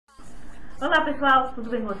Olá pessoal, tudo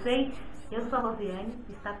bem com vocês? Eu sou a Rosiane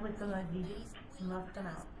e está começando mais vídeos no nosso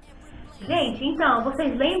canal. Gente, então,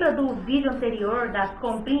 vocês lembram do vídeo anterior das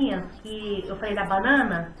comprinhas que eu falei da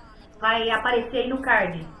banana? Vai aparecer aí no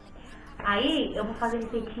card. Aí eu vou fazer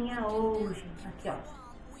receitinha hoje. Aqui, ó.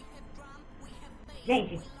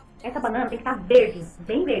 Gente, essa banana tem que estar verde,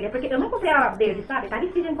 bem verde. É porque eu não comprei ela verde, sabe? Tá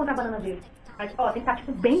difícil encontrar banana verde. Mas, ó, tem que estar,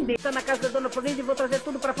 tipo, bem verde. Tô na casa da Dona Florinda e vou trazer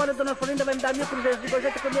tudo pra fora. A Dona Florinda vai me dar 1.000 cruzeiros de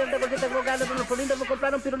gorjeta com dinheiro da gorjeta advogada. Dona Florinda, eu vou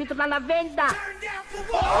comprar um pirulito lá na venda.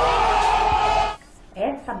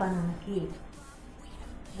 Essa banana aqui,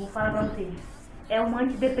 vou falar pra vocês, é um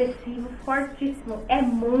antidepressivo fortíssimo. É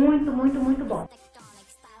muito, muito, muito bom.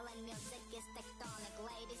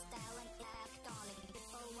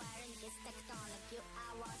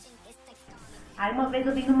 Aí uma vez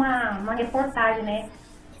eu vi numa reportagem, né?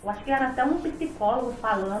 Eu acho que era até um psicólogo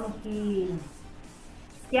falando que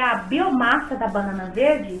a biomassa da banana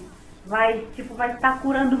verde vai estar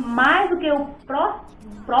curando mais do que o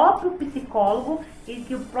próprio psicólogo e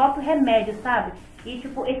que o próprio remédio, sabe? E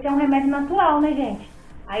tipo, esse é um remédio natural, né, gente?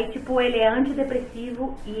 Aí tipo, ele é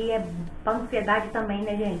antidepressivo e é pra ansiedade também,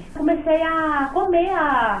 né, gente? Comecei a comer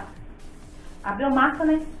a biomassa,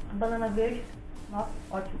 né? A banana verde. Nossa,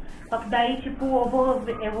 ótimo. Só que daí, tipo,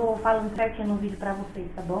 eu vou falando certinho no vídeo pra vocês,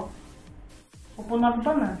 tá bom? Vou pôr 9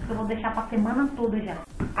 bananas, que eu vou deixar pra semana toda já.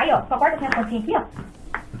 Aí, ó, só corta aqui a pontinha aqui,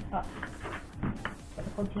 ó. Essa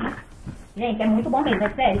pontinha. Gente, é muito bom mesmo, é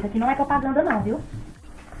sério. Isso aqui não é propaganda não, viu?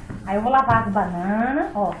 Aí eu vou lavar as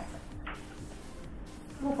bananas, ó.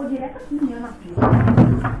 Vou pôr direto aqui mesmo na pia.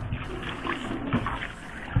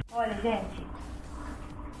 Olha, gente.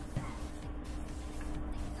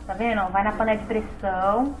 Tá vendo? Vai na panela de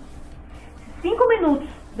pressão. 5 minutos.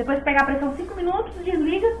 Depois de pegar a pressão 5 minutos,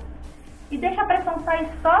 desliga e deixa a pressão sair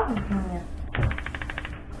sozinha.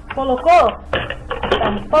 Colocou?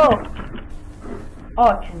 Tampou?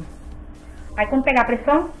 Ótimo. Aí quando pegar a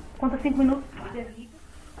pressão, conta 5 minutos, desliga.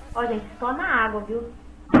 Ó, gente, só na água, viu?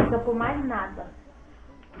 Não precisa pôr mais nada.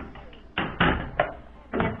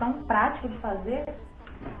 E é tão prático de fazer.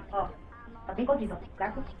 Ó, tá bem codido, ó.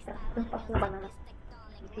 Garfo, tanto passou a banana.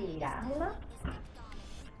 Tirá-la.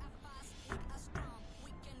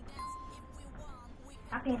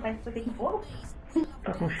 Ah, tem, parece que foi feito em fogo?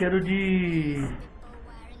 Tá com cheiro de...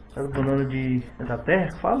 Aquelas bananas da terra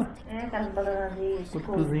que fala? É, aquelas bananas de... Quando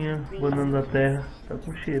cozinha banana da terra, tá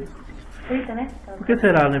com cheiro. Frita, né? Por que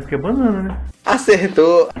será, né? Porque é banana, né?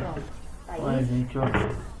 Acertou! Pronto, tá aí. Olha, gente, ó.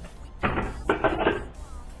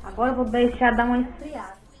 Agora eu vou deixar dar uma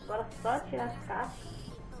esfriada. Agora só tirar as cascas.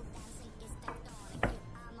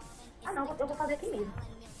 Ah não, eu vou fazer aqui mesmo.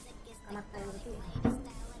 Amassar ela aqui.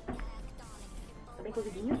 Tá bem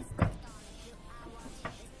cozidinho.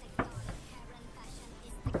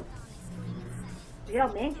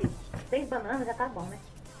 Geralmente, 6 bananas já tá bom, né?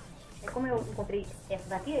 É como eu encontrei essa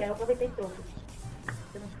daqui, eu aproveitei e trouxe.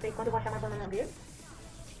 Eu não sei quando eu vou achar mais banana verde.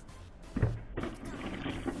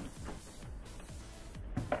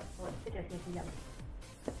 Olha, deixa eu tirar assim já.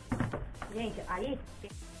 Gente, aí...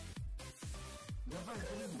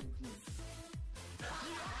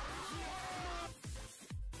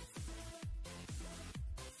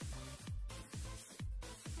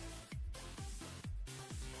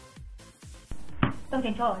 Então,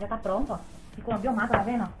 gente, ó, já tá pronto, ó. Ficou uma biomassa, tá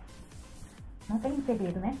vendo, ó? Não tem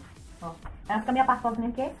segredo, né? Ó, ela fica meio pastosa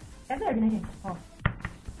mesmo, porque é verde, né, gente? Ó.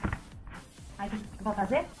 Aí, o que eu vou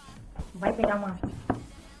fazer? Vai pegar uma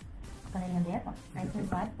panelinha dessa, ó. Aí você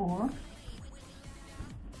vai pôr...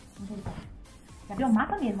 É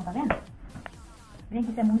biomassa mesmo, tá vendo? Gente,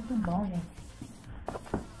 isso é muito bom, gente.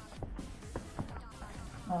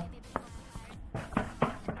 Ó.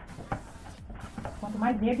 Quanto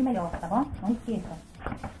mais verde, melhor, tá bom? Não esqueça.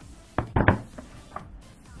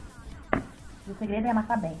 E o segredo é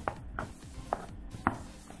amassar bem.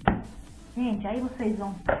 Gente, aí vocês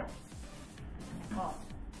vão... Ó.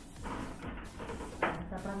 Vou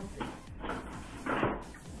mostrar pra vocês.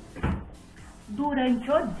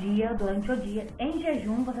 Durante o dia, em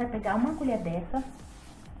jejum, você vai pegar uma colher dessa,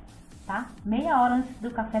 tá? Meia hora antes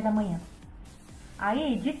do café da manhã.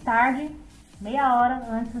 Aí, de tarde, meia hora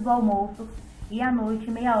antes do almoço. E à noite,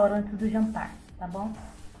 meia hora antes do jantar, tá bom?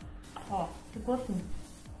 Ó, ficou assim.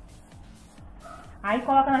 Aí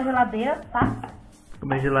coloca na geladeira, tá? Fica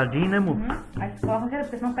mais geladinho, né, amor? Aí você coloca na geladeira,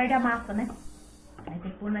 porque senão perde a massa, né? Aí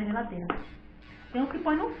tem que pôr na geladeira. Tem uns que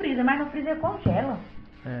põe no freezer, mas no freezer congela.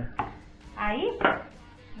 É. Aí,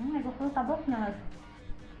 o negócio tá doce, não.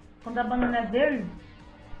 Quando a banana é verde,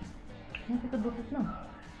 não fica doce assim, não.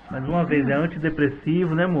 Mais uma vez, é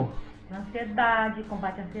antidepressivo, né, amor? Ansiedade,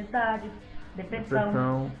 combate a ansiedade,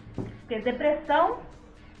 depressão. Porque depressão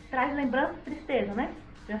traz lembrança e tristeza, né?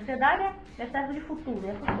 De ansiedade é excesso de futuro,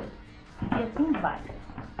 essas coisas. E assim vai.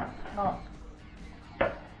 Ó.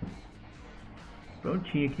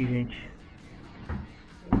 Prontinho aqui, gente.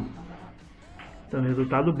 Então,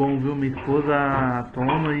 resultado bom, viu? Minha esposa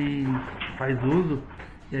toma e faz uso.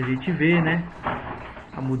 E a gente vê, né?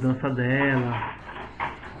 A mudança dela.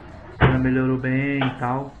 Ela melhorou bem e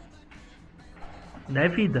tal. Não é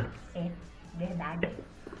vida. É, verdade.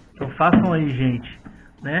 Então façam aí, gente.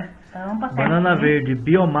 Né? Tampa, Banana verde,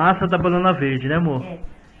 biomassa da banana verde, né, amor? É.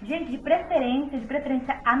 Gente, de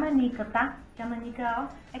preferência a nanica, tá? Que a nanica, ó,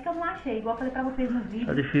 é que eu não achei, igual eu falei pra vocês no vídeo.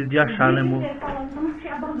 Tá difícil de achar, né, amor? Falando que eu não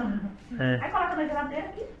tinha banana. É. Aí coloca na geladeira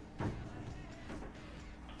aqui.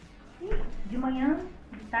 E de manhã,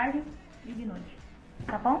 de tarde e de noite.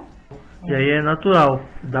 Tá bom? E aí é natural,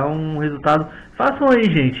 dá um resultado. Façam aí,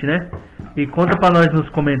 gente, né? E conta pra nós nos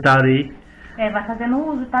comentários aí. É, vai fazendo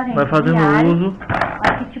uso, tá, gente? Vai fazendo diário. uso.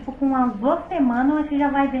 Acho que tipo com umas 2 semanas a gente já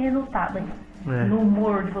vai ver resultado aí. É. No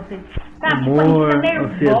humor de vocês. Tá, Humor, tipo, a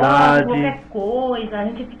gente fica nervosa ansiedade. com qualquer coisa, a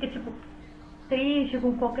gente fica tipo triste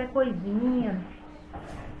com qualquer coisinha.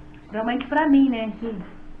 Realmente pra mim, né? Que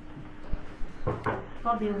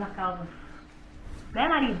só Deus na causa. Né,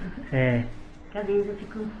 marido? É. Que às vezes eu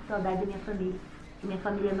fico com saudade da minha família. Que minha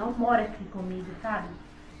família não mora aqui comigo, sabe?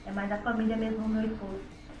 É mais a família mesmo do meu esposo.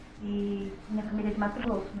 E minha família é de Mato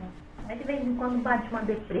Grosso, né? Aí de vez em quando bate uma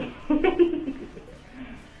deprê.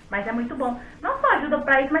 Mas é muito bom. Não só ajuda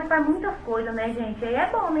pra isso, mas pra muitas coisas, né, gente? Aí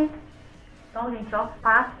é bom, né? Então, gente, ó,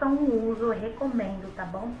 façam o uso, eu recomendo, tá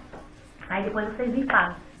bom? Aí depois vocês me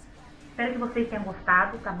falam. Espero que vocês tenham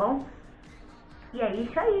gostado, tá bom? E é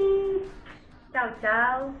isso aí. Tchau,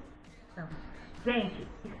 tchau. Então, gente,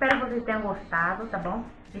 espero que vocês tenham gostado, tá bom?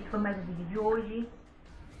 Esse foi mais um vídeo de hoje.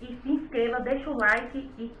 E se inscreva, deixa o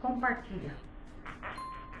like e compartilha.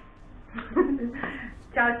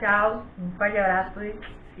 Tchau, tchau. Um forte abraço e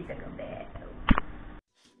fica com Deus.